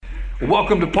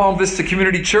Welcome to Palm Vista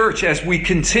Community Church as we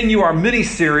continue our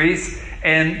mini-series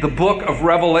in the book of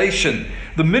Revelation.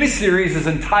 The mini-series is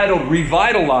entitled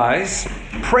Revitalize,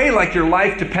 Pray Like Your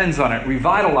Life Depends on It.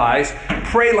 Revitalize,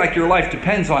 Pray Like Your Life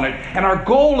Depends on It. And our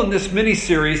goal in this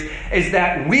mini-series is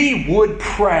that we would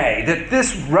pray, that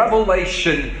this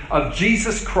revelation of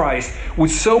Jesus Christ would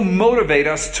so motivate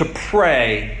us to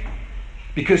pray,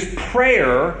 because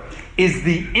prayer is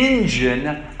the engine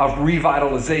of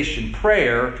revitalization.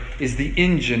 Prayer is the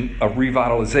engine of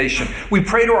revitalization. We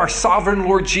pray to our sovereign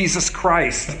Lord Jesus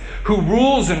Christ, who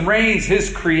rules and reigns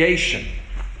His creation.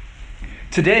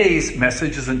 Today's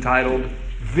message is entitled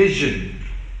Vision.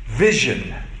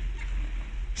 Vision.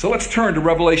 So let's turn to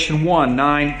Revelation 1,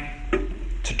 9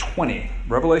 to 20.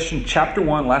 Revelation chapter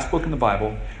 1, last book in the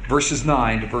Bible, verses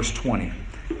 9 to verse 20.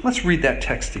 Let's read that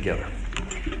text together.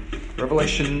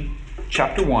 Revelation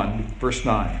chapter 1, verse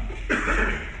 9.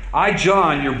 I,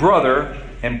 John, your brother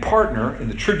and partner in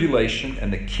the tribulation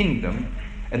and the kingdom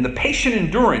and the patient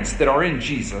endurance that are in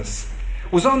Jesus,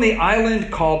 was on the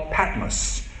island called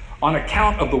Patmos on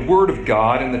account of the word of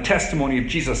God and the testimony of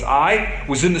Jesus. I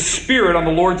was in the Spirit on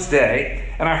the Lord's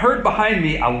day, and I heard behind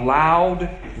me a loud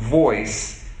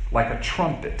voice like a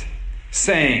trumpet,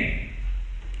 saying,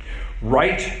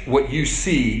 "Write what you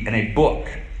see in a book,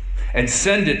 and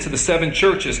send it to the seven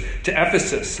churches, to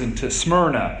Ephesus, and to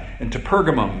Smyrna, and to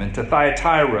Pergamum, and to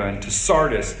Thyatira, and to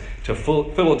Sardis, to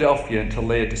Philadelphia, and to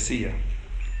Laodicea."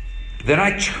 Then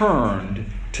I turned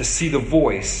to see the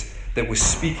voice that was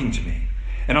speaking to me.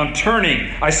 And on turning,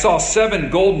 I saw 7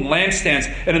 golden lampstands,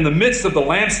 and in the midst of the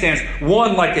lampstands,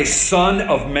 one like a son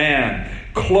of man,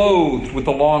 clothed with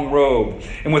a long robe,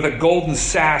 and with a golden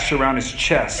sash around his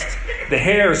chest. The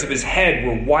hairs of his head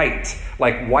were white,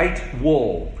 like white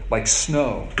wool, like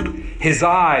snow. His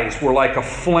eyes were like a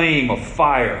flame of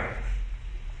fire.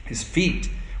 His feet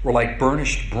were like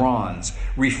burnished bronze,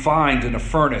 refined in a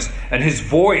furnace. And his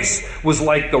voice was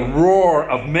like the roar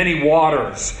of many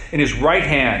waters. In his right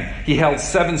hand he held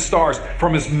 7 stars.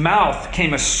 From his mouth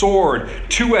came a sword,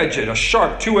 a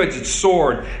sharp two-edged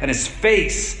sword. And his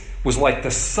face was like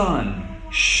the sun,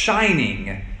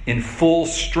 shining in full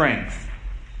strength.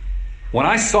 When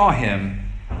I saw him,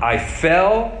 I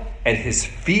fell at his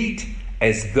feet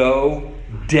as though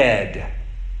dead.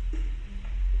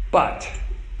 But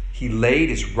he laid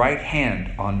his right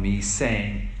hand on me,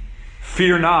 saying,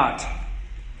 "Fear not.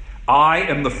 I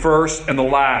am the first and the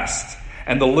last,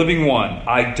 and the living one.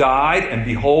 I died, and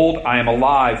behold, I am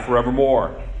alive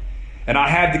forevermore. And I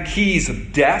have the keys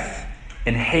of death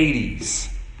and Hades.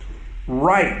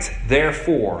 Write,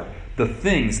 therefore, the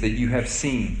things that you have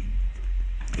seen,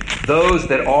 those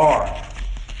that are,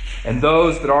 and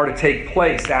those that are to take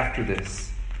place after this.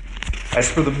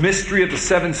 As for the mystery of the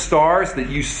 7 stars that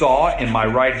you saw in my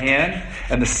right hand,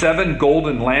 and the 7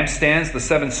 golden lampstands, the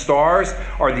 7 stars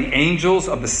are the angels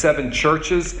of the 7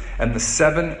 churches, and the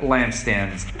 7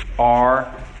 lampstands are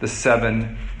the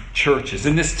 7 churches."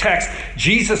 In this text,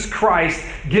 Jesus Christ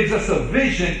gives us a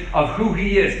vision of who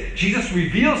He is. Jesus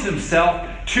reveals Himself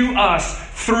to us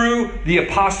through the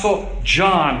Apostle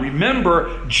John.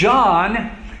 Remember, John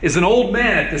is an old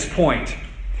man at this point.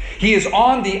 He is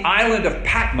on the island of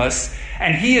Patmos,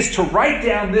 and he is to write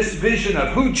down this vision of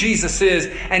who Jesus is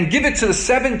and give it to the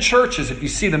 7 churches. If you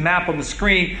see the map on the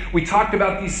screen, we talked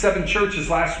about these 7 churches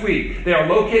last week. They are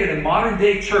located in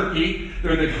modern-day Turkey.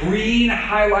 They're the green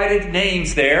highlighted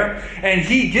names there. And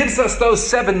he gives us those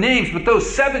 7 names, but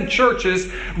those 7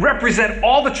 churches represent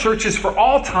all the churches for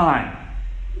all time.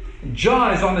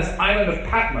 John is on this island of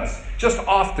Patmos, just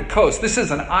off the coast. This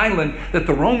is an island that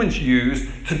the Romans used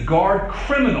to guard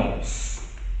criminals.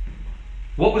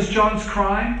 What was John's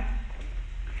crime?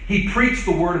 He preached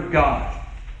the Word of God.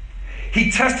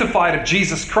 He testified of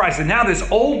Jesus Christ. And now this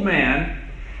old man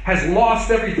has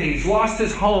lost everything. He's lost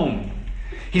his home.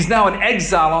 He's now in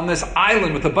exile on this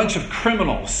island with a bunch of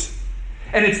criminals.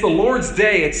 And it's the Lord's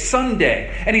day, it's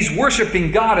Sunday, and he's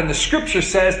worshiping God. And the scripture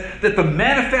says that the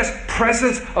manifest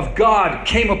presence of God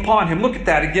came upon him. Look at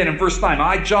that again in verse 9.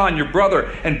 I, John, your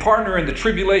brother and partner in the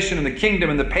tribulation and the kingdom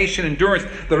and the patient endurance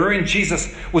that are in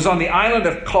Jesus, was on the island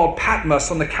called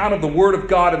Patmos on the account of the word of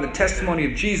God and the testimony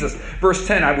of Jesus. Verse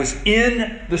 10, I was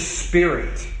in the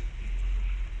Spirit.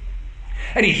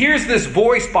 And he hears this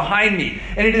voice behind me,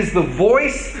 and it is the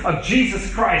voice of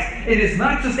Jesus Christ. It is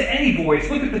not just any voice.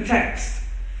 Look at the text.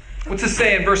 What's it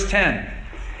say in verse 10?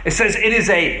 It says, it is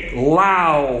a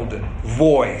loud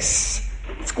voice.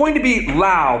 It's going to be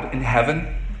loud in heaven.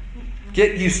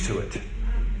 Get used to it.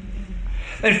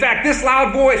 In fact, this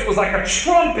loud voice was like a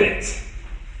trumpet.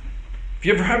 If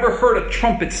you've ever heard a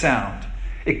trumpet sound,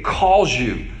 it calls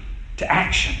you to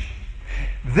action.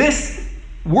 This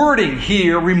wording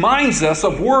here reminds us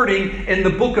of wording in the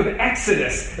book of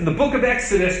Exodus. In the book of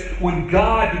Exodus, when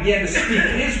God began to speak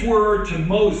His word to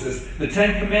Moses, the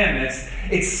Ten Commandments,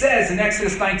 it says in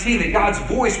Exodus 19 that God's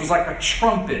voice was like a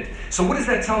trumpet. So what is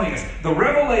that telling us? The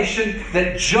revelation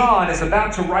that John is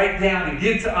about to write down and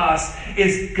give to us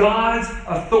is God's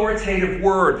authoritative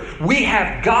word. We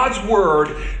have God's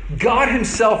word, God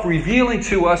Himself revealing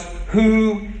to us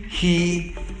who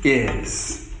He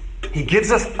is. He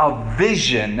gives us a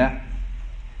vision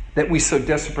that we so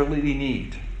desperately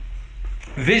need.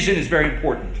 Vision is very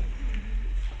important.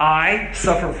 I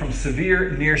suffer from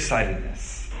severe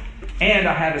nearsightedness, and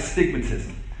I have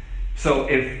astigmatism. So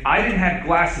if I didn't have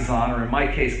glasses on, or in my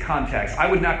case, contacts,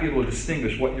 I would not be able to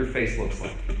distinguish what your face looks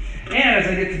like. And as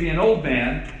I get to be an old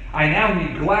man, I now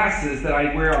need glasses that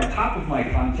I wear on top of my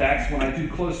contacts when I do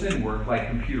close-in work like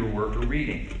computer work or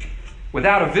reading.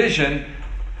 Without a vision,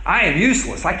 I am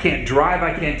useless. I can't drive.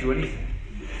 I can't do anything.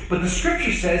 But the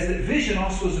scripture says that vision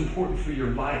also is important for your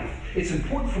life. It's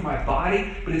important for my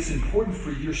body, but it's important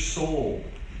for your soul.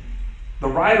 The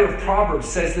writer of Proverbs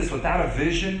says this: without a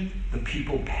vision, the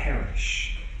people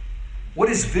perish. What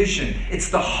is vision? It's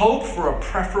the hope for a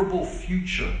preferable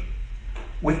future.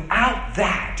 Without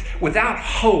that, without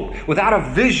hope, without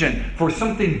a vision for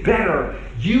something better,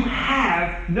 you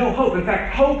have no hope. In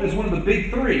fact, hope is one of the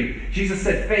big three. Jesus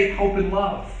said faith, hope, and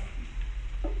love.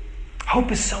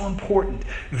 Hope is so important.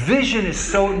 Vision is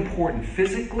so important.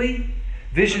 Physically,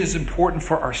 vision is important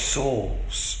for our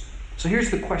souls. So here's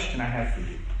the question I have for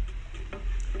you.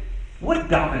 What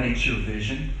dominates your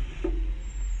vision?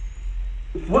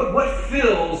 What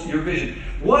fills your vision?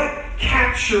 What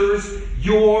captures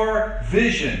your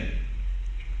vision?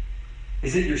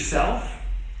 Is it yourself?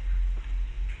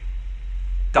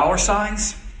 Dollar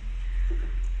signs?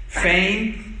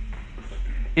 Fame?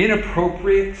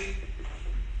 Inappropriate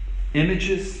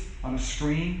images on a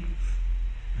screen?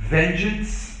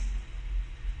 Vengeance?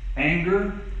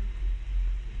 Anger?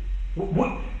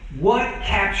 What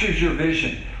captures your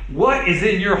vision? What is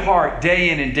in your heart day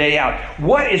in and day out?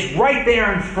 What is right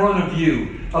there in front of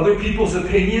you? Other people's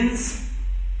opinions?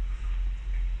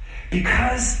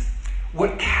 Because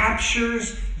what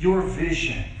captures your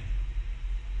vision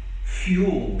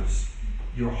fuels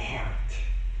your heart.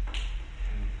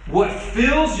 What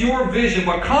fills your vision,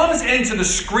 what comes into the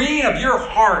screen of your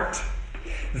heart,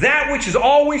 that which is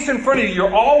always in front of you,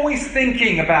 you're always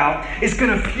thinking about, is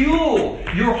going to fuel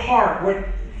your heart. What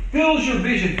fills your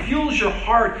vision, fuels your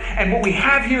heart. And what we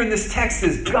have here in this text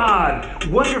is God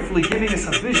wonderfully giving us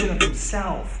a vision of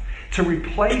Himself to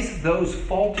replace those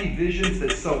faulty visions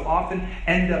that so often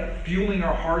end up fueling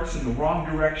our hearts in the wrong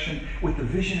direction with the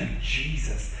vision of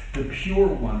Jesus, the pure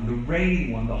one, the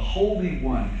reigning one, the holy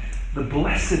one, the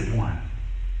blessed one.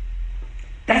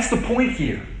 That's the point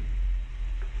here.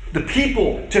 The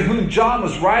people to whom John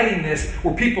was writing this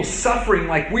were people suffering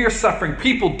like we are suffering,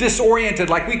 people disoriented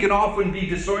like we can often be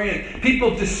disoriented,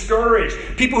 people discouraged,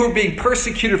 people who are being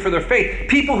persecuted for their faith,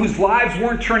 people whose lives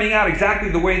weren't turning out exactly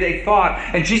the way they thought.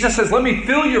 And Jesus says, let me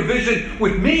fill your vision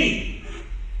with me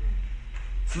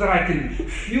so that I can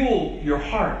fuel your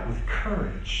heart with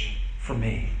courage for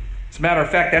me. As a matter of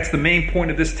fact, that's the main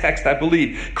point of this text, I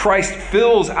believe. Christ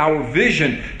fills our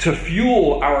vision to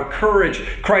fuel our courage.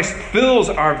 Christ fills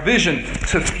our vision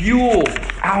to fuel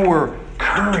our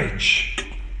courage.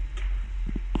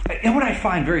 And what I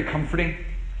find very comforting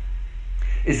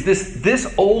is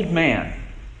this old man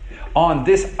on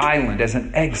this island as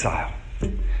an exile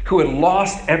who had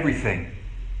lost everything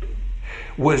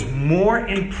was more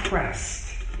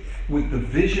impressed with the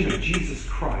vision of Jesus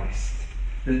Christ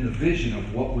than the vision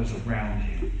of what was around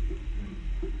him.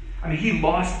 I mean, he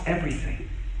lost everything.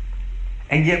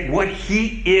 And yet what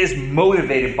he is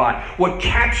motivated by, what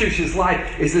captures his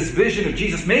life, is this vision of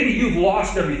Jesus. Maybe you've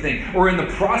lost everything, or in the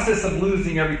process of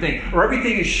losing everything, or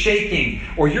everything is shaking,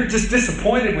 or you're just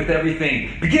disappointed with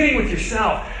everything, beginning with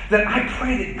yourself. Then I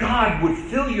pray that God would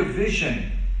fill your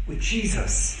vision with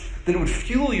Jesus, that it would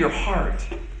fuel your heart.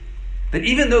 That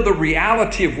even though the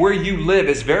reality of where you live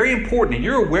is very important, and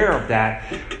you're aware of that,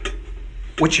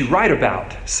 what you write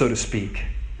about, so to speak,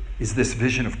 is this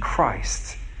vision of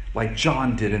Christ, like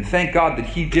John did. And thank God that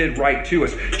he did write to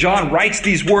us. John writes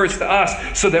these words to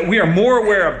us so that we are more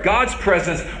aware of God's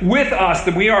presence with us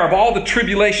than we are of all the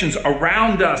tribulations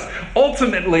around us.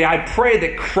 Ultimately, I pray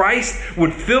that Christ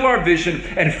would fill our vision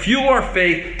and fuel our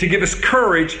faith to give us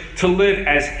courage to live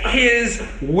as His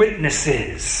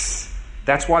witnesses.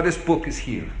 That's why this book is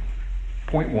here.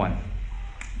 Point 1,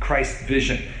 Christ's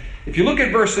vision. If you look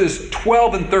at verses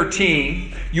 12 and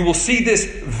 13, you will see this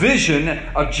vision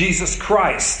of Jesus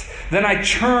Christ. Then I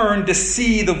turned to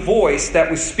see the voice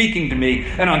that was speaking to me.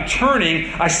 And on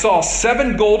turning, I saw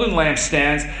 7 golden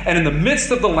lampstands, and in the midst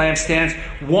of the lampstands,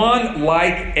 one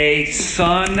like a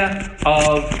son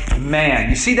of man.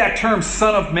 You see that term,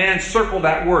 son of man? Circle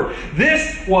that word.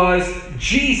 This was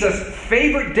Jesus'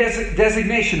 favorite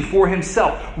designation for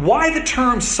himself. Why the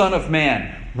term son of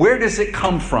man? Where does it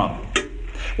come from?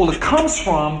 Well, it comes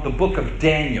from the book of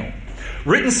Daniel,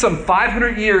 written some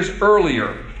 500 years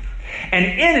earlier. And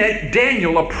in it,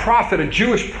 Daniel, a prophet, a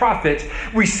Jewish prophet,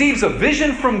 receives a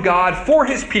vision from God for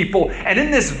his people. And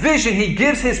in this vision, he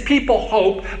gives his people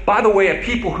hope. By the way, a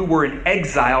people who were in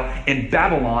exile in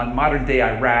Babylon, modern-day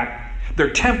Iraq.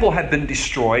 Their temple had been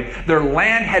destroyed. Their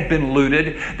land had been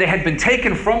looted. They had been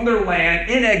taken from their land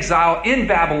in exile in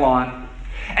Babylon.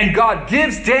 And God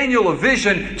gives Daniel a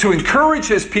vision to encourage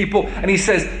his people. And he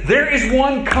says, there is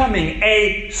one coming,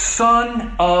 a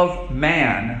son of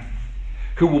man,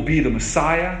 who will be the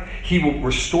Messiah. He will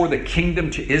restore the kingdom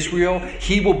to Israel.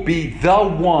 He will be the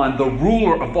one, the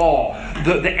ruler of all,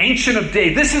 the Ancient of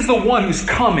Days. This is the one who's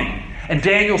coming. And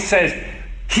Daniel says,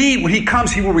 when he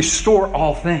comes, he will restore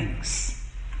all things.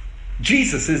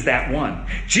 Jesus is that one.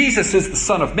 Jesus is the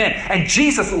Son of Man. And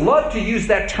Jesus loved to use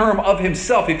that term of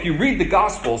himself. If you read the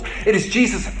Gospels, it is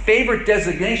Jesus' favorite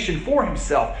designation for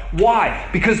himself. Why?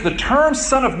 Because the term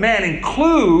Son of Man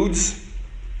includes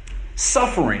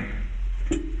suffering.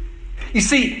 You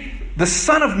see, the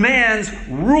Son of Man's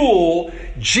rule,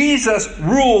 Jesus'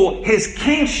 rule, his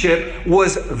kingship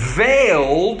was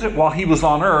veiled while he was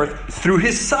on earth through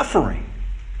his suffering.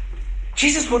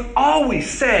 Jesus would always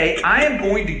say, I am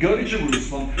going to go to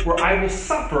Jerusalem where I will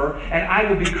suffer and I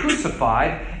will be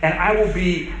crucified and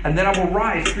then I will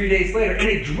rise 3 days later. And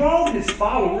it drove his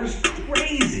followers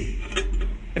crazy.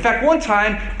 In fact, one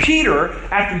time, Peter,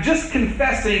 after just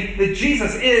confessing that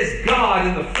Jesus is God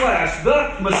in the flesh,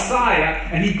 the Messiah,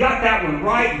 and he got that one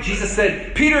right, and Jesus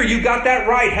said, Peter, you got that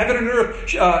right. Heaven and earth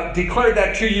declared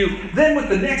that to you. Then with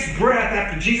the next breath,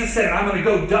 after Jesus said, I'm going to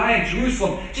go die in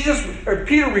Jerusalem,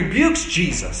 Peter rebukes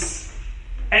Jesus.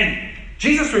 And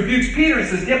Jesus rebukes Peter and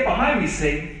says, get behind me,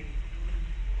 Satan.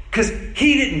 Because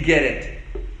he didn't get it.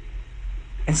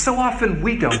 And so often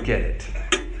we don't get it.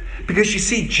 Because you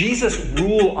see, Jesus'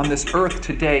 rule on this earth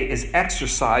today is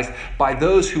exercised by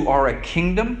those who are a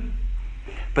kingdom,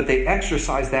 but they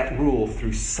exercise that rule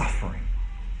through suffering.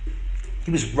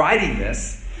 He was writing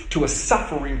this to a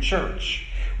suffering church.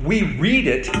 We read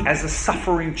it as a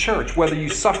suffering church, whether you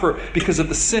suffer because of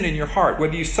the sin in your heart,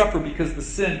 whether you suffer because of the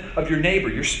sin of your neighbor,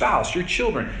 your spouse, your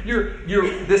children,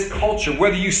 this culture,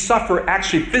 whether you suffer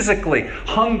actually physically,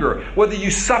 hunger, whether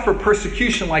you suffer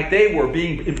persecution like they were,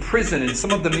 being imprisoned and some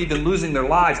of them even losing their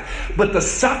lives. But the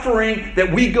suffering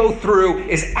that we go through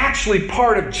is actually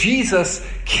part of Jesus'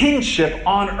 kingship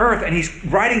on earth, and he's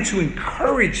writing to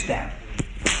encourage them.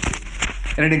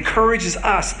 And it encourages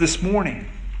us this morning.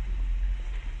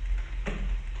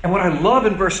 And what I love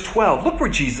in verse 12, look where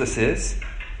Jesus is.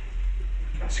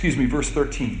 Verse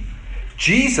 13.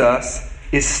 Jesus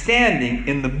is standing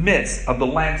in the midst of the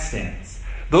lampstands.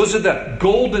 Those are the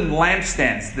golden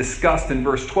lampstands discussed in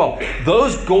verse 12.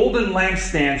 Those golden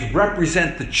lampstands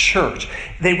represent the church.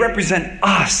 They represent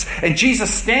us. And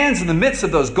Jesus stands in the midst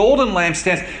of those golden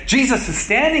lampstands. Jesus is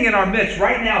standing in our midst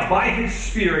right now by his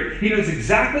Spirit. He knows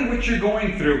exactly what you're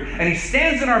going through. And he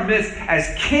stands in our midst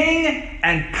as king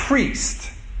and priest.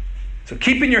 So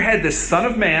keep in your head this Son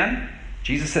of Man.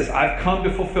 Jesus says, I've come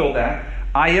to fulfill that.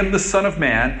 I am the Son of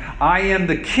Man. I am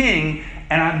the king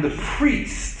and I'm the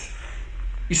priest.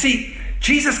 You see,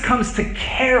 Jesus comes to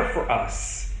care for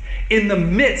us in the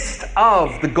midst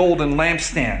of the golden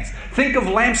lampstands. Think of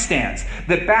lampstands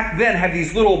that back then have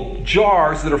these little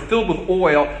jars that are filled with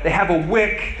oil. They have a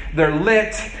wick. They're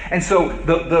lit. And so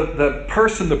the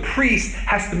person, the priest,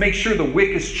 has to make sure the wick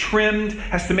is trimmed,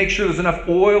 has to make sure there's enough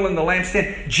oil in the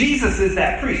lampstand. Jesus is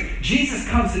that priest. Jesus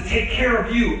comes to take care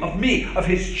of you, of me, of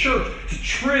his church, to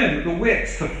trim the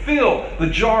wicks, to fill the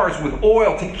jars with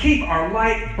oil, to keep our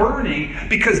light burning,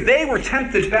 because they were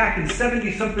tempted back in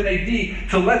 70-something AD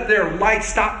to let their light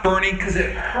stop burning because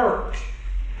it hurt.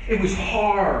 It was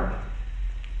hard.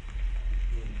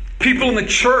 People in the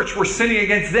church were sinning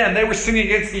against them. They were sinning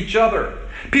against each other.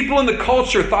 People in the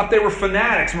culture thought they were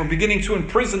fanatics and were beginning to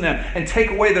imprison them and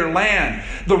take away their land.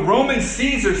 The Roman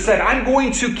Caesar said, I'm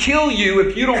going to kill you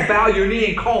if you don't bow your knee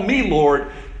and call me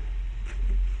Lord.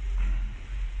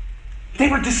 They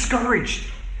were discouraged.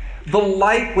 The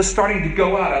light was starting to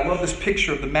go out. I love this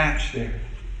picture of the match there.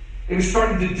 It was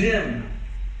starting to dim.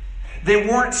 They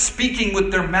weren't speaking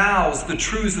with their mouths the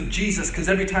truths of Jesus, because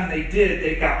every time they did,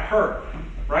 they got hurt.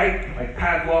 Right? Like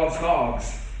Pavlov's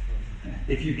dogs.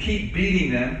 If you keep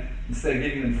beating them, instead of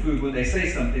giving them food when they say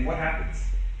something, what happens?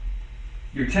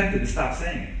 You're tempted to stop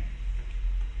saying it.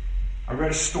 I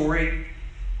read a story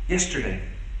yesterday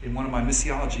in one of my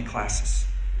missiology classes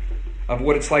of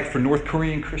what it's like for North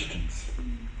Korean Christians.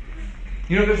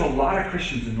 You know, there's a lot of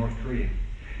Christians in North Korea.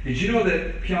 Did you know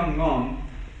that Pyongyang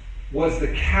was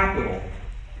the capital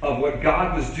of what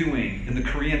God was doing in the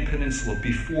Korean Peninsula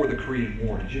before the Korean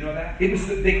War? Did you know that?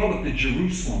 They called it the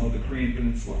Jerusalem of the Korean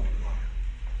Peninsula.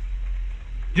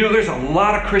 You know, there's a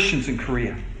lot of Christians in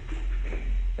Korea.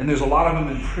 And there's a lot of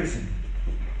them in prison.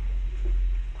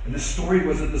 And the story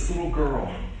was of this little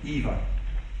girl, Eva,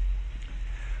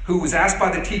 who was asked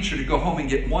by the teacher to go home and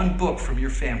get one book from your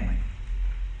family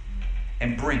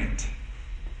and bring it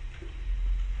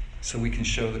so we can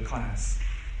show the class.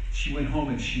 She went home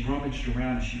and she rummaged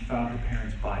around and she found her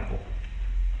parents' Bible.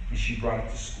 And she brought it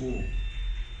to school.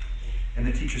 And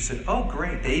the teacher said, oh,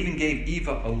 great. They even gave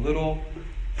Eva a little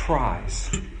prize.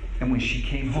 And when she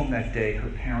came home that day, her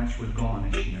parents were gone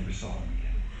and she never saw them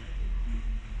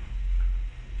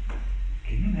again.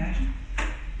 Can you imagine?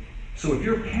 So if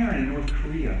you're a parent in North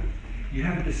Korea, you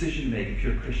have a decision to make if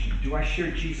you're a Christian. Do I share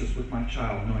Jesus with my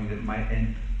child knowing that it might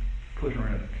put her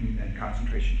in a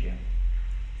concentration camp?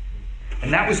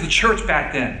 And that was the church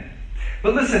back then.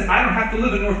 But listen, I don't have to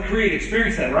live in North Korea to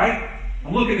experience that, right?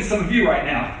 I'm looking at some of you right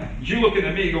now. You're looking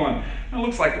at me going, it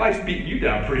looks like life's beating you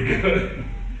down pretty good.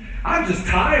 I'm just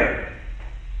tired.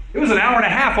 It was an hour and a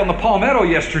half on the Palmetto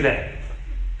yesterday.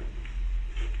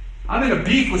 I'm in a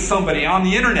beef with somebody on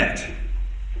the internet.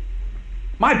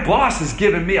 My boss is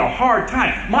giving me a hard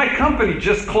time. My company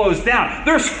just closed down.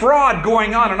 There's fraud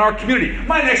going on in our community.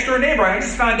 My next door neighbor, I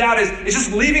just found out, is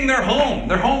just leaving their home.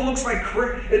 Their home looks like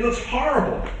it looks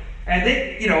horrible.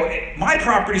 And my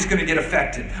property's going to get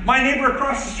affected. My neighbor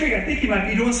across the street, I think he might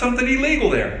be doing something illegal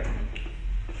there.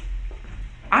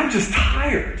 I'm just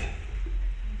tired.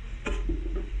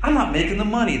 I'm not making the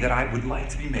money that I would like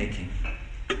to be making.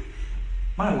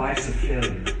 My life's a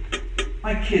failure.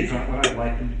 My kids aren't what I'd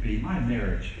like them to be. My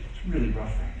marriage is really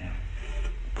rough right now.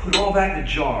 Put all that in a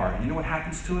jar, and you know what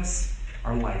happens to us?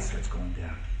 Our light starts going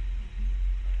down.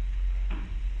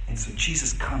 And so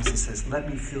Jesus comes and says, let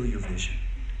me fill your vision.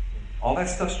 All that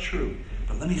stuff's true,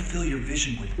 but let me fill your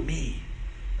vision with me.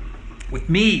 With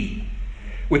me.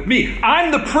 With me.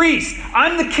 I'm the priest.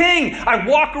 I'm the king. I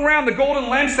walk around the golden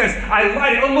lampstands. I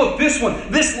light it. Oh, look, this one,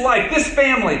 this life, this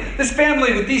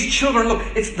family with these children. Look,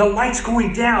 the light's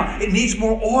going down. It needs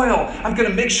more oil. I'm going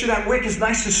to make sure that wick is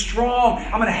nice and strong.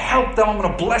 I'm going to help them. I'm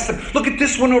going to bless them. Look at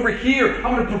this one over here.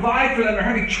 I'm going to provide for them. They're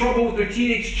having trouble with their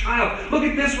teenage child. Look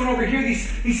at this one over here.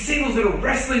 These singles that are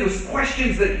wrestling with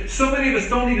questions that so many of us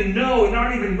don't even know and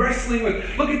aren't even wrestling with.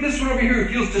 Look at this one over here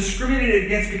who feels discriminated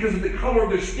against because of the color of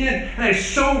their skin. And that is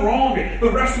so wrong. The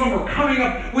rest of them are coming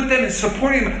up with them and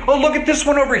supporting them. Oh, look at this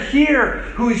one over here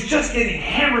who is just getting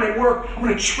hammered at work. I'm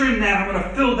going to trim that. I'm going to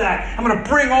fill that. I'm going to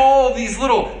bring all these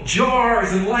little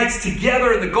jars and lights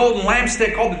together in the golden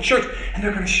lampstand called the church, and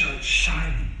they're going to start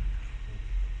shining.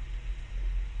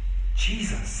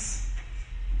 Jesus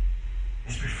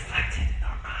is reflected in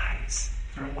our eyes,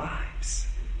 in our lives.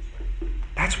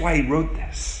 That's why he wrote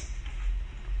this.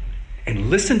 And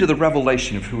listen to the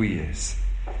revelation of who he is.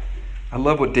 I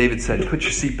love what David said. Put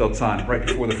your seatbelts on right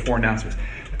before the 4 announcements.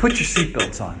 Put your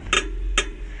seatbelts on.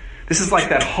 This is like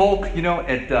that Hulk,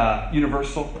 at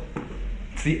Universal.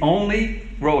 It's the only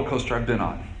roller coaster I've been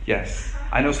on. Yes.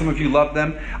 I know some of you love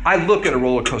them. I look at a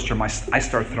roller coaster, I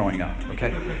start throwing up,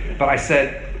 okay? But I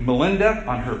said, Melinda,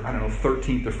 on her,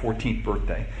 13th or 14th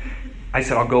birthday, I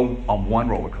said, I'll go on one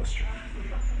roller coaster.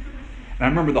 And I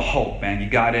remember the Hulk, man. You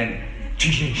got in.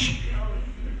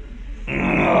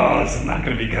 Oh, this is not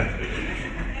going to be good.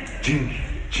 Ching,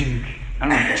 ching. I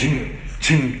don't know. Ching,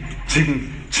 ching,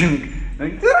 ching, ching. All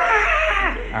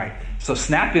right. So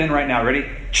snap in right now. Ready?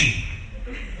 Ching.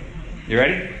 You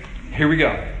ready? Here we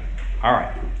go. All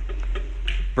right.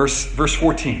 Verse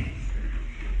 14.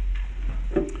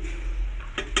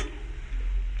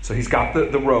 So he's got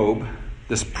the robe,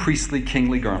 this priestly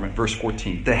kingly garment. Verse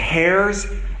 14. The hairs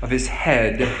of his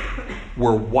head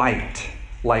were white,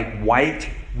 like white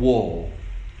wool,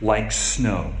 like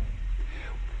snow.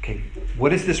 Okay, what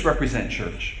does this represent,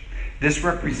 church? This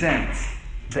represents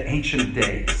the Ancient of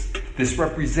Days. This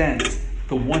represents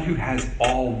the one who has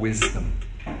all wisdom.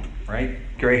 Right?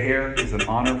 Gray hair is an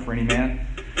honor for any man.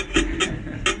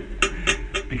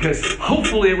 Because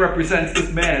hopefully it represents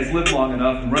this man has lived long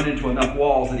enough and run into enough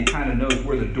walls that he kind of knows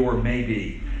where the door may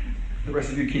be. The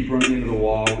rest of you keep running into the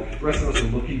wall. The rest of us are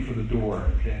looking for the door.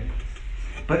 Okay?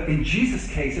 But in Jesus'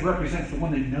 case, it represents the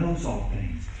one that knows all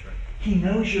things. He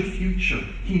knows your future.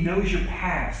 He knows your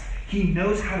past. He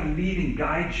knows how to lead and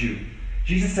guide you.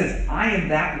 Jesus says, I am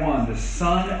that one, the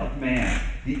Son of Man,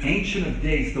 the Ancient of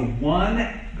Days, the one,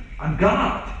 I'm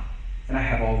God, and I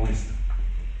have all wisdom.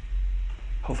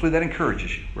 Hopefully that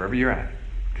encourages you, wherever you're at.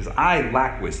 Because I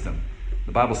lack wisdom.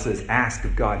 The Bible says, ask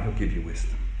of God, and He'll give you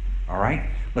wisdom. All right?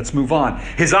 Let's move on.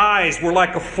 His eyes were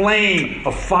like a flame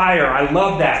of fire. I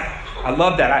love that. I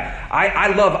love that.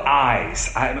 I love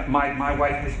eyes. My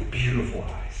wife has beautiful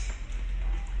eyes.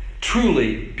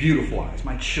 Truly beautiful eyes.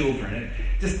 My children.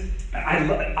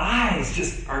 Eyes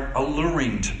just are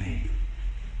alluring to me.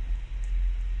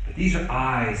 But these are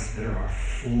eyes that are a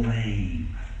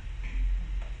flame.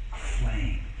 A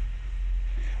flame.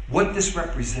 What this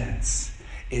represents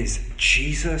is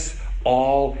Jesus'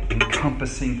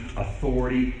 all-encompassing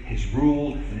authority, His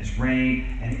rule and His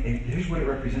reign. And here's what it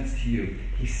represents to you.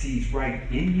 He sees right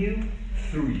in you,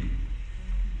 through you.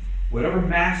 Whatever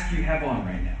mask you have on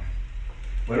right now,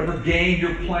 whatever game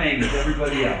you're playing with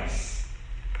everybody else,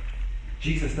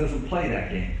 Jesus doesn't play that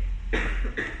game.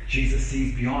 Jesus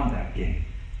sees beyond that game.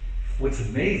 What's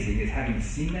amazing is having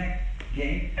seen that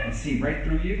game and seen right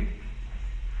through you,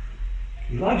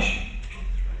 He loves you.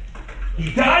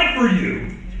 He died for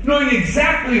you, knowing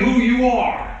exactly who you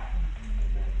are.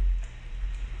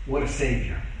 What a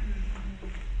Savior.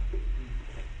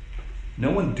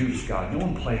 No one dupes God. No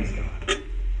one plays God.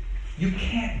 You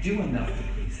can't do enough to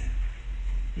please Him.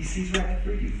 He sees right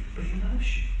through you, but He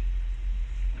loves you.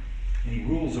 And He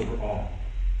rules over all.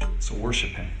 So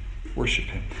worship Him. Worship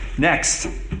Him. Next,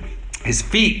 His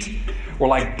feet were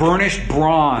like burnished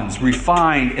bronze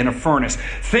refined in a furnace.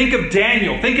 Think of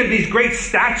Daniel. Think of these great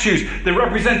statues that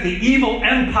represent the evil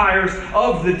empires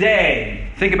of the day.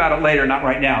 Think about it later, not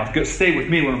right now. Stay with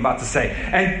me what I'm about to say.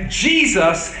 And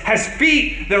Jesus has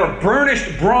feet that are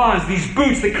burnished bronze, these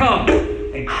boots that come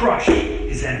and crush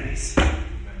His enemies.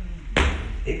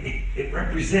 It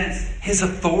represents His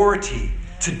authority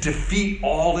to defeat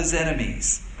all His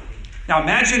enemies. Now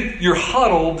imagine you're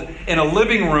huddled in a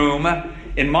living room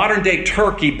in modern-day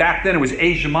Turkey. Back then it was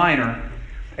Asia Minor.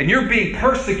 And you're being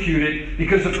persecuted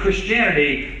because of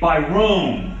Christianity by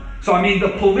Rome. So,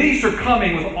 the police are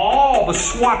coming with all the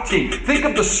SWAT team. Think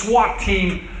of the SWAT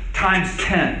team times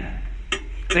 10.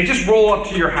 They just roll up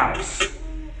to your house.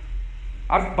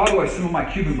 By the way, some of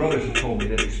my Cuban brothers have told me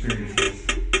they've experienced this.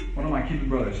 One of my Cuban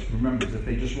brothers remembers that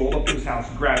they just rolled up to his house,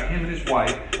 grabbed him and his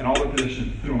wife and all their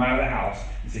possessions, threw them out of the house,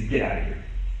 and said, get out of here.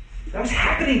 That was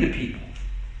happening to people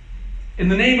in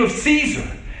the name of Caesar.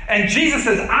 And Jesus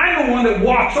says, I'm the one that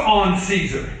walks on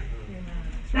Caesar.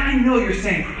 Now I know you're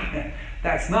saying,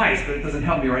 that's nice, but it doesn't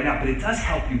help me right now. But it does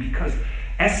help you because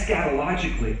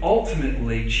eschatologically,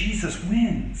 ultimately, Jesus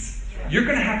wins. You're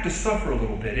going to have to suffer a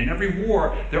little bit. In every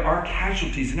war, there are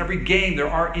casualties. In every game, there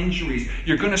are injuries.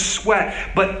 You're going to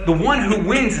sweat. But the one who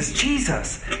wins is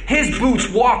Jesus. His boots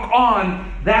walk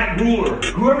on that ruler,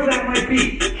 whoever that might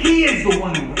be. He is the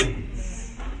one who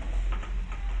wins.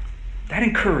 That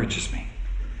encourages me.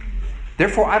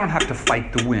 Therefore, I don't have to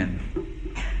fight to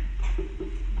win.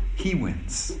 He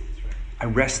wins. I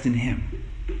rest in Him.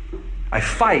 I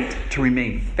fight to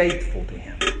remain faithful to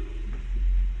Him.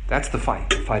 That's the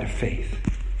fight of faith.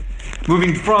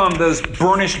 Moving from those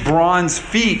burnished bronze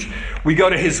feet, we go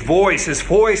to His voice. His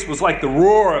voice was like the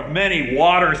roar of many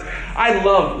waters. I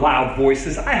love loud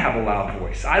voices. I have a loud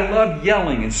voice. I love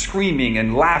yelling and screaming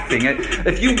and laughing.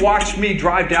 If you watch me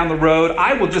drive down the road,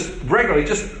 I will just regularly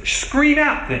just scream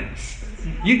out things.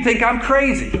 You'd think I'm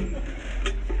crazy.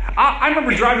 I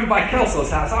remember driving by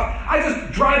Kelso's house. I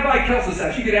just drive by Kelso's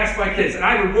house. You could ask my kids. And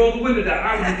I would roll the window down.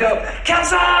 I would go,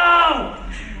 Kelso!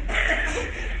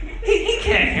 He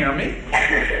can't hear me.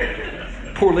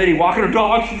 Poor lady walking her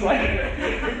dog. She's like,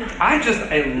 I'm just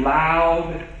a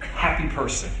loud, happy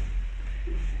person.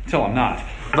 Until I'm not.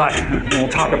 But we'll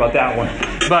talk about that one.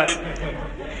 But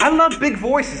I love big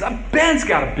voices. Ben's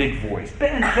got a big voice.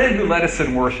 Ben who led us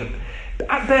in worship.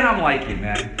 Ben, I'm like you,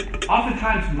 man.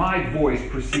 Oftentimes my voice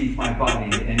precedes my body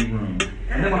into any room.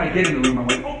 And then when I get in the room, I'm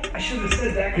like, oh, I shouldn't have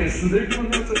said that because they're doing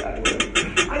this or that.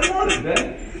 I love it,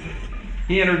 man.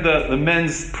 He entered the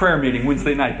men's prayer meeting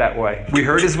Wednesday night that way. We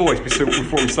heard his voice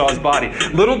before we saw his body.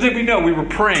 Little did we know we were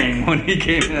praying when he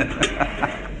came in.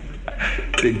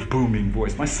 Big booming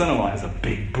voice. My son-in-law has a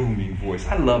big booming voice.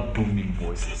 I love booming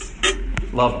voices.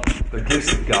 Love them. They're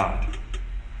gifts of God.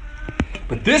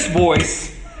 But this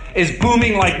voice is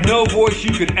booming like no voice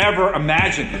you could ever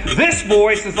imagine. This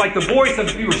voice is like the voice of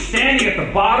if you were standing at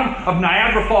the bottom of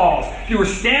Niagara Falls. If you were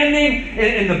standing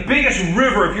in the biggest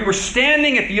river. If you were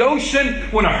standing at the ocean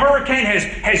when a hurricane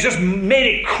has just made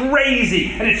it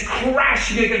crazy and it's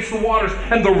crashing against the waters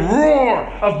and the roar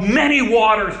of many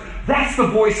waters. That's the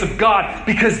voice of God,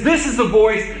 because this is the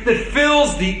voice that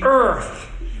fills the earth.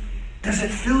 Does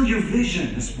it fill your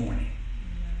vision this morning?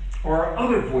 Or are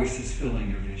other voices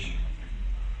filling your vision?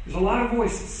 There's a lot of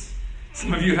voices.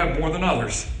 Some of you have more than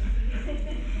others.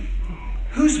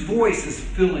 Whose voice is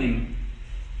filling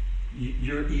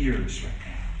your ears right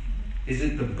now? Is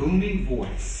it the booming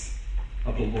voice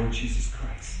of the Lord Jesus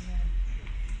Christ?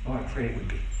 Oh, I pray it would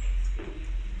be.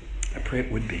 I pray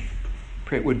it would be. I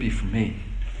pray it would be for me.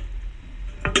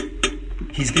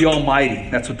 He's the Almighty.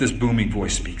 That's what this booming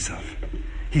voice speaks of.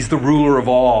 He's the ruler of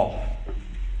all.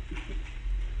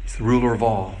 He's the ruler of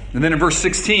all. And then in verse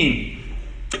 16,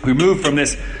 we move from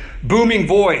this booming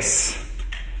voice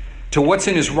to what's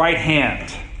in his right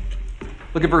hand.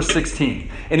 Look at verse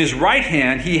 16. In his right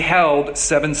hand he held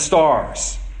 7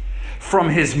 stars. From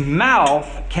his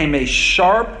mouth came a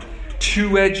sharp,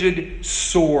 two-edged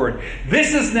sword.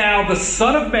 This is now the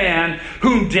Son of Man,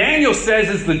 whom Daniel says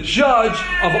is the judge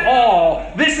of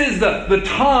all. This is the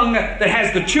tongue that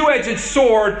has the two-edged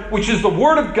sword, which is the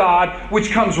Word of God,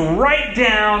 which comes right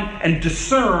down and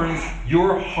discerns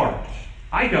your heart.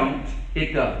 I don't.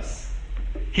 It does.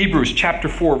 Hebrews chapter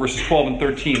 4, verses 12 and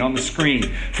 13 on the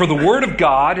screen. For the word of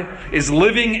God is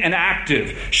living and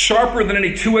active, sharper than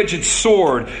any two-edged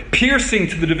sword, piercing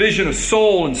to the division of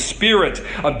soul and spirit,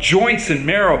 of joints and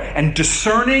marrow, and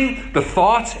discerning the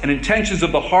thoughts and intentions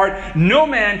of the heart. No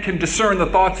man can discern the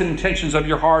thoughts and intentions of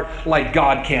your heart like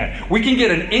God can. We can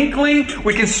get an inkling,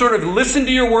 we can sort of listen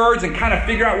to your words and kind of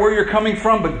figure out where you're coming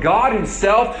from, but God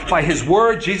himself, by his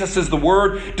word, Jesus is the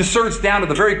word, discerns down to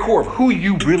the very core of who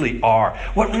you really are.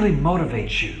 What really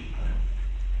motivates you?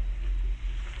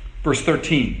 Verse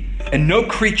 13. And no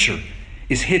creature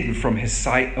is hidden from his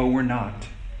sight. Oh, we're not.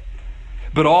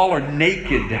 But all are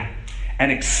naked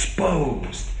and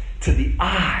exposed to the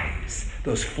eyes,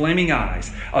 those flaming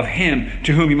eyes of him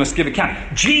to whom he must give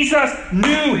account. Jesus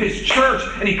knew his church,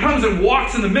 and he comes and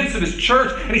walks in the midst of his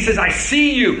church, and he says, I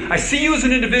see you. I see you as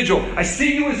an individual. I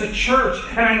see you as a church,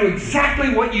 and I know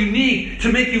exactly what you need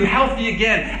to make you healthy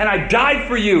again. And I died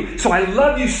for you, so I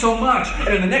love you so much.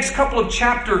 And in the next couple of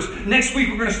chapters, next week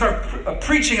we're going to start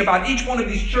preaching about each one of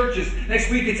these churches. Next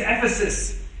week it's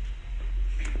Ephesus.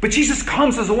 But Jesus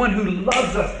comes as the one who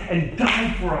loves us and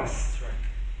died for us.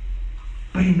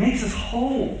 But he makes us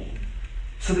whole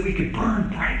so that we could burn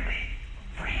brightly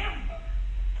for him.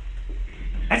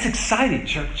 That's exciting,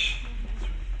 church.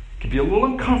 It can be a little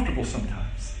uncomfortable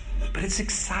sometimes, but it's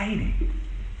exciting.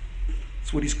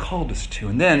 It's what he's called us to.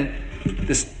 And then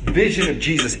this vision of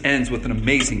Jesus ends with an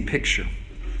amazing picture.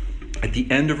 At the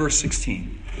end of verse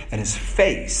 16, and his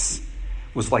face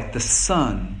was like the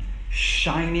sun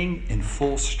shining in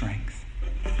full strength.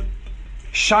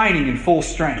 Shining in full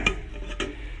strength.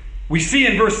 We see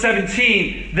in verse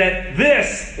 17 that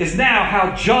this is now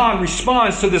how John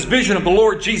responds to this vision of the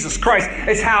Lord Jesus Christ.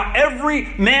 It's how every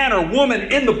man or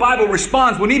woman in the Bible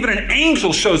responds when even an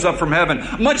angel shows up from heaven,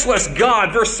 much less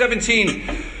God. Verse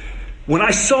 17, when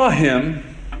I saw him,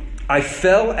 I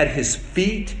fell at his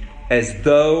feet as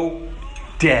though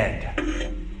dead.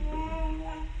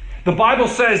 The Bible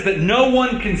says that no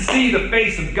one can see the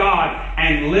face of God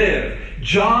and live.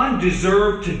 John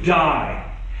deserved to die,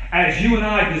 as you and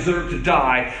I deserve to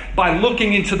die, by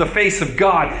looking into the face of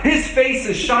God. His face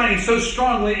is shining so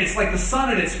strongly, it's like the sun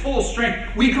at its full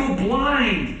strength. We go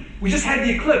blind. We just had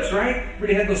the eclipse, right?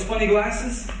 Everybody had those funny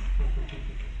glasses?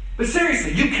 But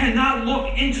seriously, you cannot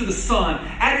look into the sun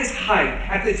at its height,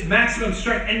 at its maximum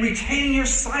strength, and retain your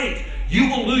sight. You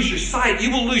will lose your sight.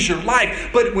 You will lose your life.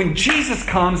 But when Jesus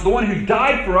comes, the one who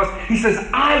died for us, he says,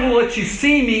 I will let you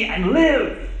see me and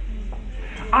live.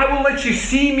 I will let you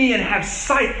see me and have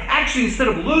sight. Actually, instead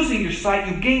of losing your sight,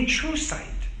 you gain true sight.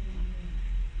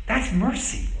 That's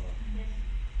mercy.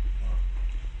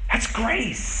 That's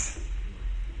grace.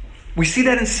 We see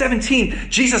that in 17.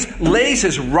 Jesus lays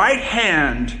his right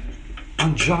hand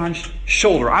on John's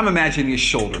shoulder. I'm imagining his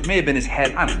shoulder. It may have been his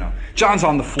head. I don't know. John's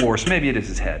on the floor, so maybe it is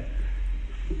his head.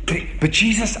 But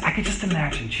Jesus, I could just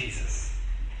imagine Jesus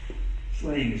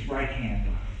laying his right hand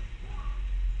on him.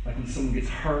 Like when someone gets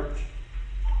hurt.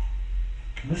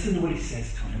 Listen to what he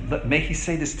says to him. May he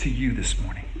say this to you this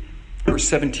morning. Verse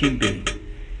 17b.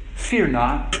 Fear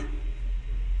not.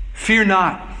 Fear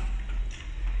not.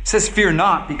 It says fear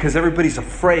not because everybody's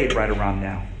afraid right around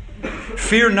now.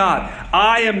 Fear not.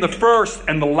 I am the first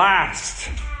and the last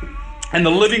and the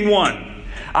living one.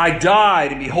 I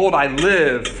died, and behold, I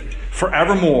live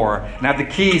forevermore, and have the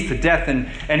keys to death and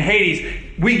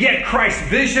Hades. We get Christ's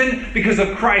vision because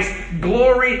of Christ's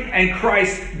glory and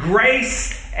Christ's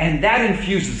grace. And that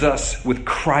infuses us with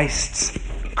Christ's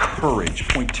courage.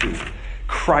 Point 2.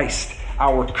 Christ,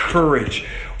 our courage.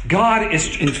 God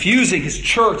is infusing His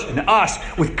church and us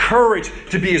with courage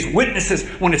to be His witnesses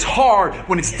when it's hard,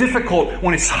 when it's difficult,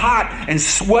 when it's hot and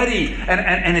sweaty,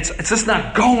 and it's just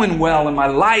not going well in my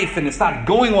life, and it's not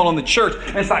going well in the church,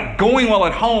 and it's not going well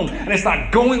at home, and it's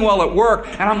not going well at work.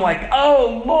 And I'm like,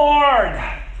 oh, Lord.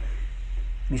 And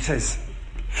He says,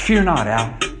 fear not,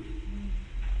 Al.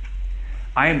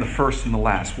 I am the first and the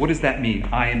last. What does that mean?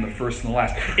 I am the first and the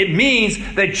last. It means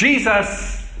that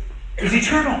Jesus is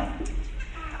eternal.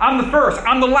 I'm the first,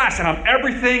 I'm the last, and I'm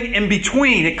everything in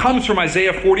between. It comes from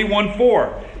Isaiah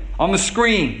 41:4 on the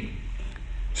screen.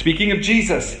 Speaking of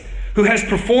Jesus, who has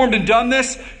performed and done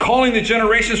this, calling the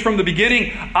generations from the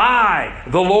beginning, I,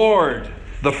 the Lord,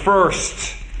 the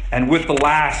first, and with the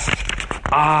last,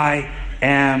 I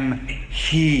am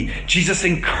He. Jesus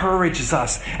encourages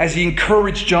us as He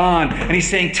encouraged John, and He's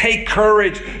saying, take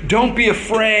courage, don't be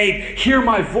afraid, hear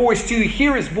my voice. Do you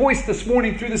hear His voice this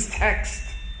morning through this text?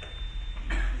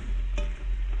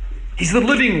 He's the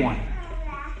living one.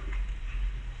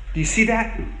 Do you see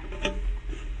that?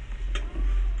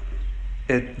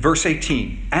 At verse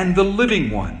 18, and the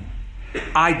living one,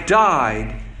 I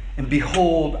died, and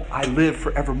behold, I live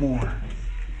forevermore.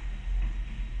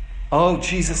 Oh,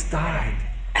 Jesus died.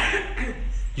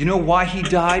 You know why He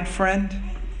died, friend?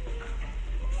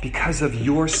 Because of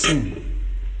your sin.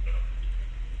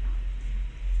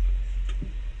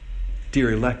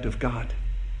 Dear elect of God.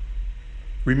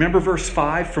 Remember verse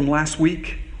 5 from last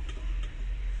week?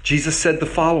 Jesus said the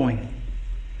following,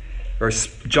 or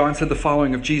John said the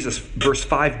following of Jesus, verse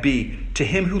 5b, to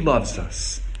Him who loves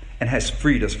us and has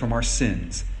freed us from our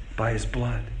sins by His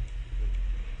blood.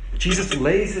 Jesus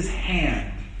lays His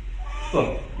hand.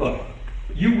 Look,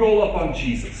 you roll up on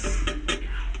Jesus.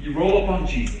 You roll up on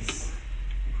Jesus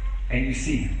and you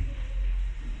see Him.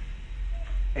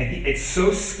 And it's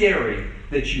so scary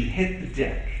that you hit the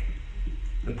deck.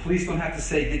 The police don't have to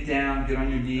say, get down, get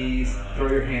on your knees, throw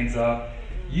your hands up.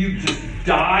 You just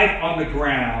dive on the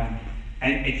ground,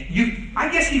 and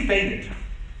I guess He fainted.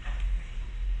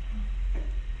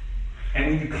 And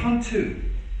when you come to,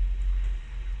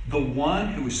 the one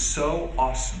who is so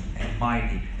awesome and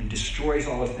mighty and destroys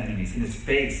all His enemies, and His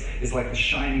face is like the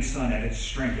shining sun at its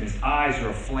strength, and His eyes are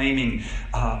a flaming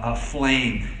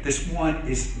flame. This one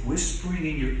is whispering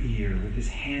in your ear with His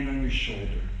hand on your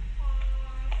shoulder.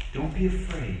 Don't be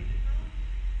afraid.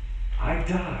 I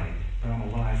died, but I'm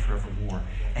alive forevermore.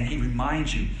 And He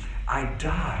reminds you, I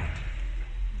died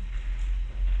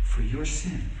for your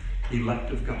sin, elect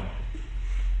of God.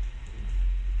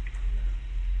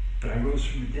 But I rose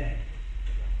from the dead.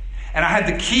 And I had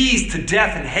the keys to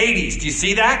death and Hades. Do you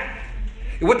see that?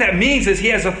 What that means is He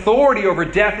has authority over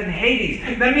death and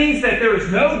Hades. That means that there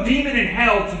is no demon in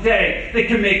hell today that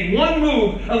can make one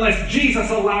move unless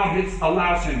Jesus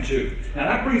allows him to. Now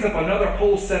that brings up another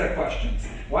whole set of questions.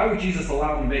 Why would Jesus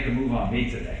allow him to make a move on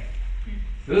me today?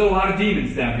 There's a lot of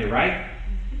demons down here, right?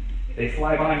 They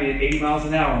fly by me at 80 miles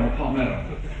an hour on the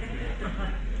Palmetto.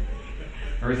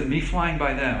 Or is it me flying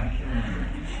by them? I can't remember.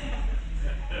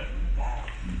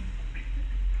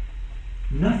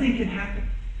 Nothing can happen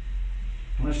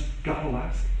unless God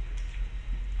allows it.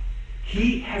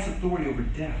 He has authority over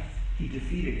death. He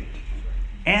defeated it.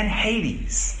 And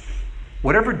Hades.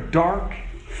 Whatever dark,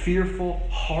 fearful,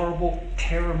 horrible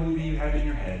terror movie you have in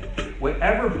your head,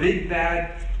 whatever big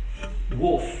bad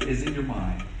wolf is in your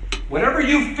mind, whatever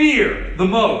you fear the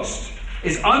most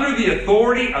is under the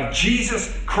authority of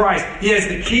Jesus Christ. He has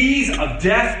the keys of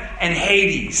death and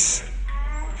Hades.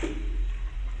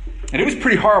 And it was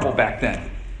pretty horrible back then.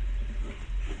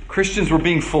 Christians were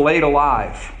being filleted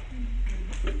alive.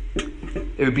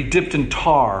 It would be dipped in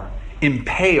tar,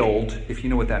 impaled, if you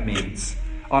know what that means,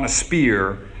 on a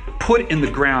spear, put in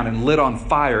the ground and lit on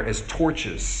fire as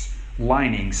torches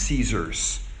lining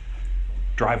Caesar's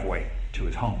driveway to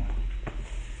his home.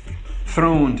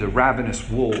 Thrown to ravenous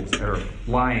wolves or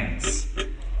lions,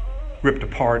 ripped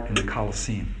apart in the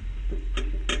Colosseum.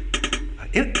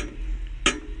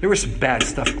 There was some bad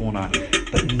stuff going on,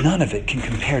 but none of it can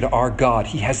compare to our God.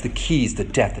 He has the keys to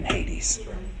death and Hades.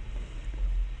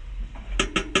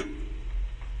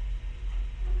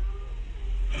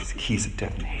 He's the keys of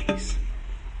death and Hades.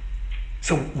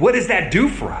 So what does that do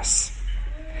for us?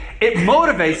 It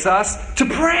motivates us to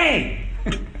pray.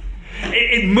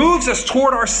 It moves us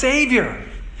toward our Savior.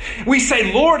 We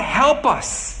say, Lord, help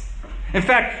us. In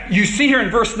fact, you see here in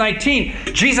verse 19,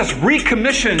 Jesus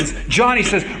recommissions John. He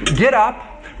says, get up.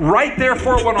 Right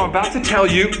therefore what I'm about to tell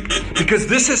you, because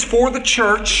this is for the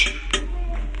church.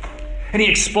 And he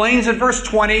explains in verse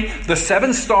 20, the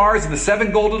 7 stars and the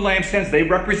 7 golden lampstands, they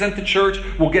represent the church.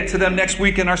 We'll get to them next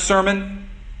week in our sermon.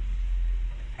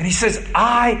 And he says,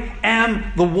 I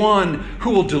am the one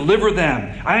who will deliver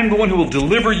them. I am the one who will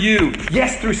deliver you.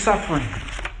 Yes, through suffering.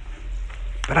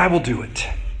 But I will do it.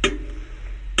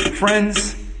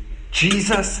 Friends,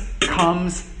 Jesus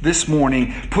comes this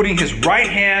morning, putting his right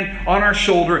hand on our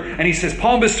shoulder, and he says,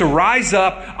 Palm Vista, rise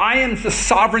up. I am the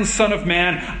sovereign Son of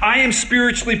Man. I am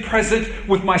spiritually present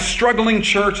with my struggling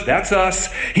church. That's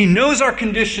us. He knows our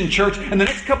condition, church. And the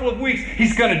next couple of weeks,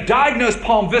 he's going to diagnose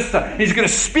Palm Vista. He's going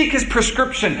to speak his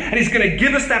prescription, and he's going to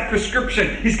give us that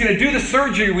prescription. He's going to do the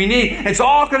surgery we need. And it's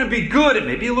all going to be good. It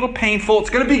may be a little painful.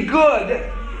 It's going to be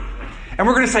good. And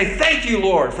we're going to say, thank you,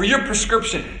 Lord, for your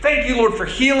prescription. Thank you, Lord, for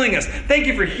healing us. Thank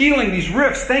you for healing these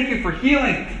rifts. Thank you for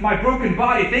healing my broken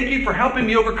body. Thank you for helping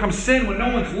me overcome sin when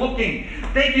no one's looking.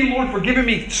 Thank you, Lord, for giving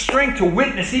me strength to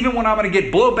witness even when I'm going to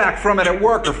get blowback from it at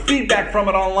work or feedback from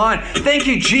it online. Thank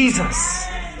you, Jesus.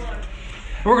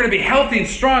 And we're going to be healthy and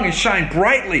strong and shine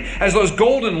brightly as those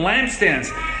golden lampstands.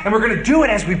 And we're going to do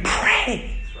it as we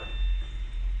pray.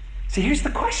 See, here's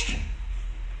the question.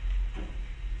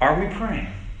 Are we praying?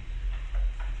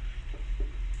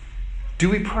 Do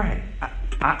we pray?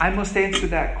 I must answer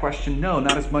that question. No,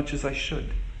 not as much as I should.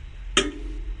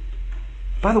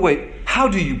 By the way, how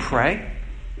do you pray?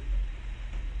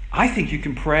 I think you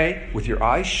can pray with your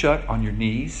eyes shut on your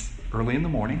knees early in the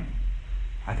morning.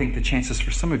 I think the chances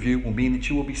for some of you will mean that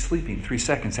you will be sleeping 3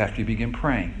 seconds after you begin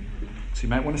praying. So you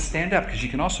might want to stand up, because you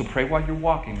can also pray while you're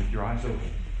walking with your eyes open.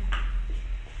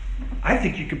 I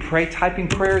think you could pray typing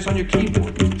prayers on your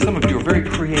keyboard. Some of you are very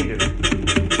creative.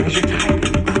 As you're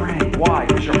typing, praying. Why?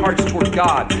 Because your heart's toward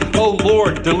God. Oh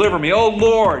Lord, deliver me. Oh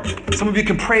Lord. Some of you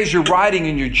can pray as you're writing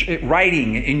in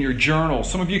your journal.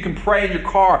 Some of you can pray in your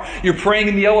car. You're praying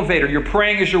in the elevator. You're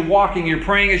praying as you're walking. You're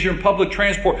praying as you're in public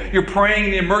transport. You're praying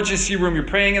in the emergency room. You're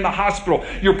praying in the hospital.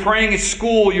 You're praying at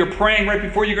school. You're praying right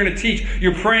before you're going to teach.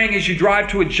 You're praying as you drive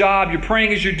to a job. You're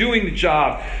praying as you're doing the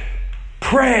job.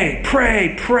 Pray,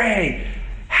 pray, pray.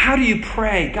 How do you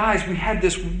pray? Guys, we had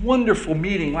this wonderful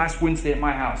meeting last Wednesday at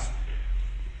my house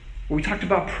where we talked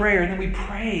about prayer, and then we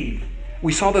prayed.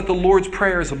 We saw that the Lord's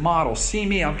Prayer is a model. See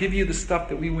me, I'll give you the stuff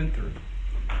that we went through.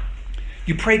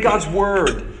 You pray God's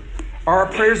Word. Are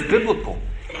our prayers biblical?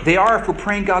 They are if we're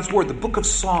praying God's Word. The book of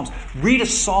Psalms. Read a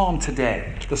psalm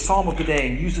today, the psalm of the day,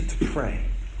 and use it to pray.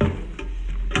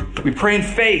 We pray in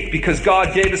faith because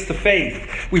God gave us the faith.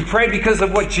 We pray because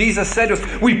of what Jesus said to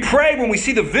us. We pray when we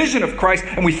see the vision of Christ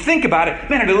and we think about it.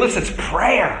 Man, it elicits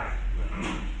prayer.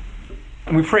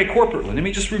 And we pray corporately. Let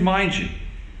me just remind you.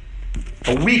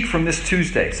 A week from this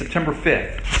Tuesday, September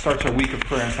 5th, starts our week of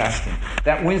prayer and fasting.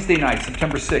 That Wednesday night,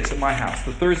 September 6th at my house.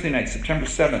 The Thursday night, September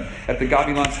 7th at the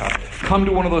Gabi Luntz house. Come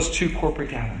to one of those 2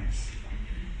 corporate gatherings.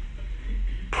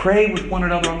 Pray with one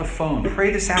another on the phone.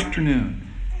 Pray this afternoon.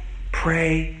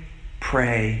 Pray.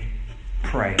 Pray,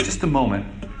 pray. Just a moment.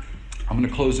 I'm going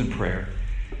to close in prayer.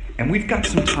 And we've got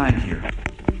some time here.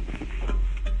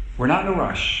 We're not in a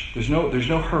rush. There's no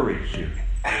hurry here.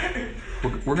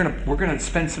 We're going to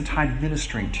spend some time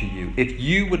ministering to you. If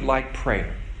you would like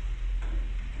prayer,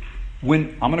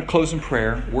 when I'm going to close in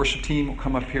prayer, worship team will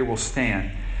come up here, we'll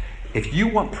stand. If you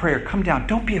want prayer, come down.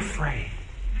 Don't be afraid.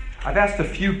 I've asked a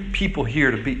few people here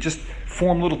to just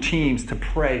form little teams to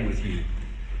pray with you.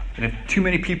 And if too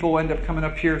many people end up coming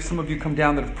up here, some of you come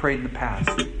down that have prayed in the past.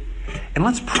 And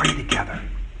let's pray together.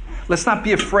 Let's not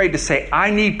be afraid to say,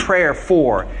 I need prayer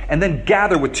for, and then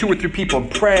gather with 2 or 3 people and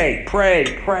pray,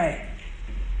 pray, pray.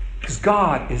 Because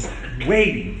God is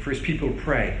waiting for his people to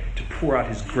pray, to pour out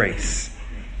his grace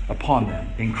upon them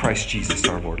in Christ Jesus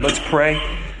our Lord. Let's pray.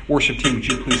 Worship team, would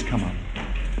you please come up?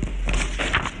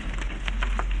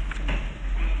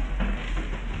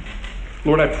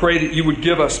 Lord, I pray that you would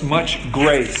give us much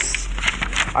grace.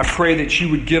 I pray that you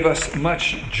would give us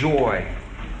much joy.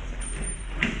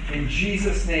 In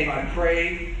Jesus' name, I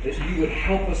pray that you would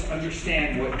help us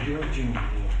understand what you're doing,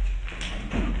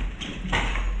 Lord.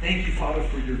 Thank you, Father,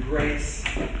 for your grace.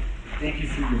 Thank you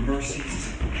for your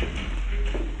mercies.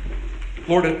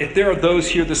 Lord, if there are those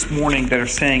here this morning that are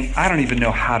saying, I don't even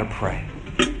know how to pray.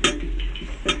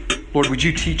 Lord, would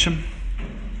you teach them?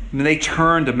 And they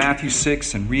turn to Matthew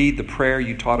 6 and read the prayer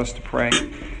you taught us to pray.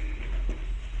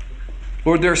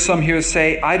 Lord, there are some here that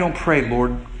say, I don't pray,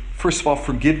 Lord. First of all,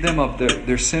 forgive them of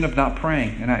their sin of not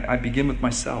praying. And I begin with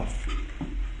myself.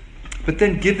 But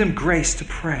then give them grace to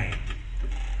pray.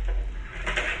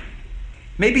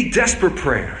 Maybe desperate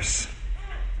prayers.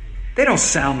 They don't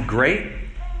sound great,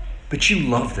 but you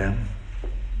love them.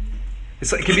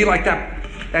 It can be like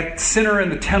that sinner in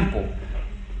the temple.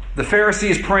 The Pharisee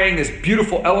is praying this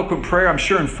beautiful, eloquent prayer, I'm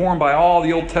sure informed by all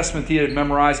the Old Testament he had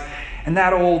memorized. And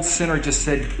that old sinner just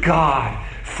said, God,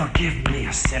 forgive me,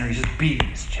 a sinner. He's just beating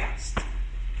his chest.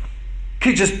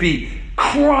 Could just be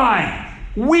crying,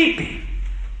 weeping.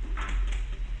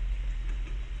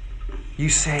 You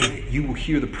say that you will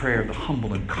hear the prayer of the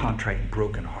humble and contrite and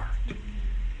broken heart.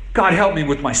 God, help me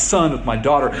with my son, with my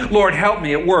daughter. Lord, help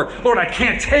me at work. Lord, I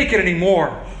can't take it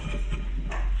anymore.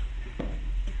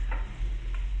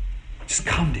 Just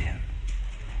come to him.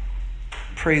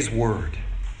 Pray his word.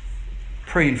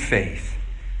 Pray in faith.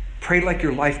 Pray like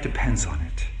your life depends on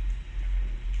it,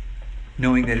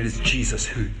 knowing that it is Jesus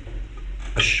who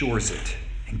assures it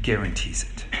and guarantees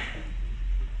it.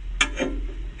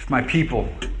 If my people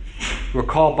who are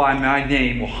called by my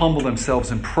name will humble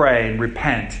themselves and pray and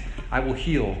repent, I will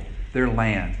heal their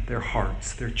land, their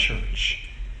hearts, their church,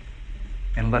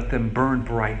 and let them burn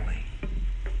brightly.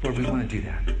 Lord, we want to do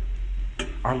that.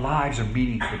 Our lives are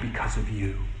meaningful because of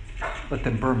you. Let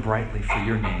them burn brightly for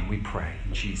your name, we pray.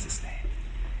 In Jesus'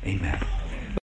 name, amen.